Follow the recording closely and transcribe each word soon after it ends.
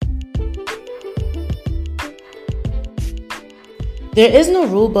There is no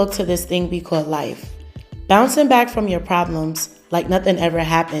rule book to this thing we call life. Bouncing back from your problems like nothing ever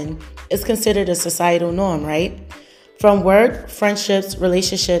happened is considered a societal norm, right? From work, friendships,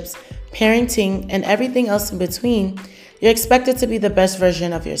 relationships, parenting, and everything else in between, you're expected to be the best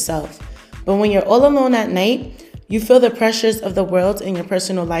version of yourself. But when you're all alone at night, you feel the pressures of the world and your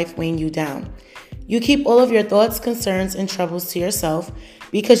personal life weighing you down. You keep all of your thoughts, concerns, and troubles to yourself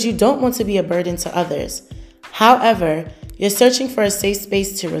because you don't want to be a burden to others. However, you're searching for a safe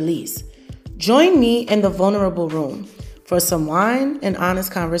space to release. Join me in the vulnerable room for some wine and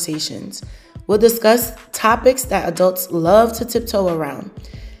honest conversations. We'll discuss topics that adults love to tiptoe around.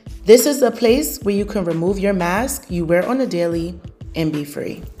 This is a place where you can remove your mask you wear on a daily and be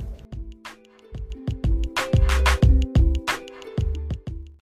free.